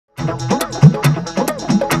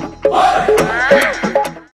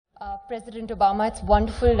student Obama. It's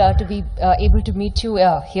wonderful to be able to meet you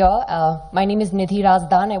here. My name is Nidhi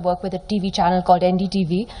Razdan. I work with a TV channel called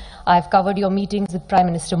NDTV. I've covered your meetings with Prime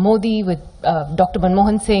Minister Modi, with Dr.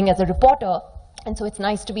 Manmohan Singh as a reporter. And so it's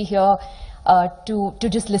nice to be here to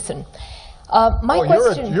just listen.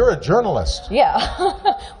 Question... You're a journalist. Yeah.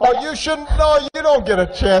 Oh, you shouldn't. No, you don't get a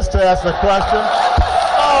chance to ask the question.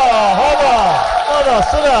 Oh, hold on. No,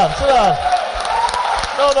 sit down.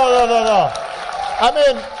 No. I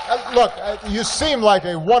mean, look, you seem like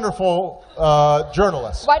a wonderful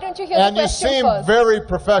journalist. Why don't you hear the question first? And you seem very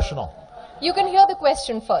professional. You can hear the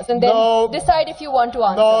question first and then decide if you want to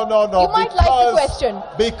answer. No. You might like the question.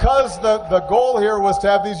 Because the goal here was to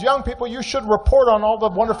have these young people, you should report on all the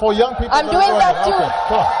wonderful young people. I'm doing that too. Okay,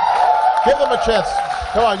 come on. Give them a chance.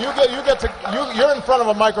 Come on, you're in front of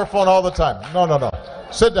a microphone all the time. No.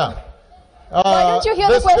 Sit down. Why don't you hear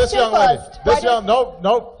the question this young lady. first?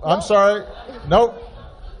 No. I'm sorry. No.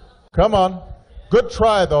 Come on. Good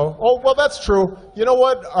try, though. Oh, well, that's true. You know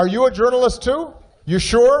what? Are you a journalist, too? You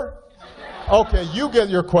sure? Okay, you get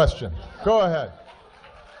your question. Go ahead.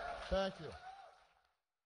 Thank you.